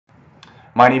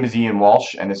My name is Ian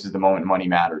Walsh, and this is the Moment Money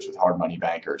Matters with Hard Money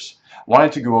Bankers.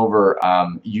 Wanted to go over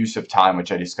use of time,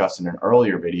 which I discussed in an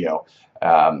earlier video.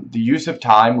 The use of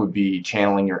time would be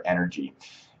channeling your energy.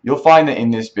 You'll find that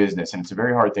in this business, and it's a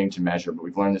very hard thing to measure, but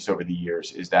we've learned this over the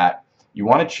years, is that you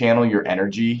want to channel your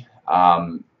energy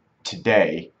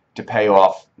today to pay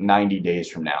off 90 days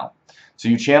from now. So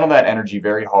you channel that energy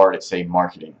very hard at, say,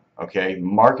 marketing. Okay,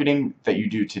 marketing that you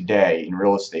do today in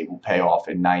real estate will pay off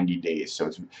in 90 days. So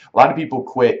a lot of people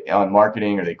quit on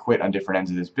marketing, or they quit on different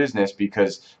ends of this business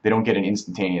because they don't get an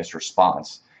instantaneous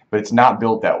response. But it's not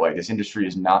built that way. This industry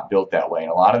is not built that way.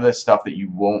 And a lot of the stuff that you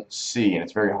won't see, and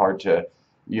it's very hard to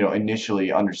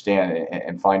initially understand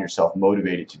and find yourself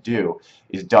motivated to do,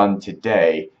 is done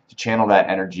today, to channel that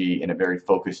energy in a very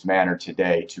focused manner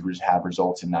today to have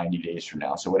results in 90 days from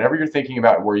now. So whatever you're thinking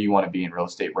about where you want to be in real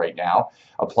estate right now,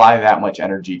 apply that much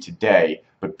energy today,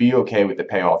 but be okay with the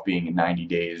payoff being in 90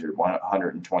 days or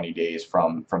 120 days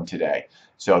from today.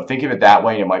 So think of it that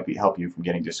way, and it might help you from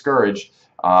getting discouraged,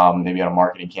 maybe on a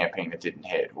marketing campaign that didn't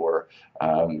hit, or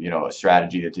a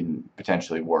strategy that didn't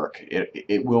potentially work.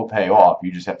 It will pay off.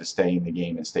 You just have to stay in the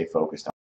game and stay focused on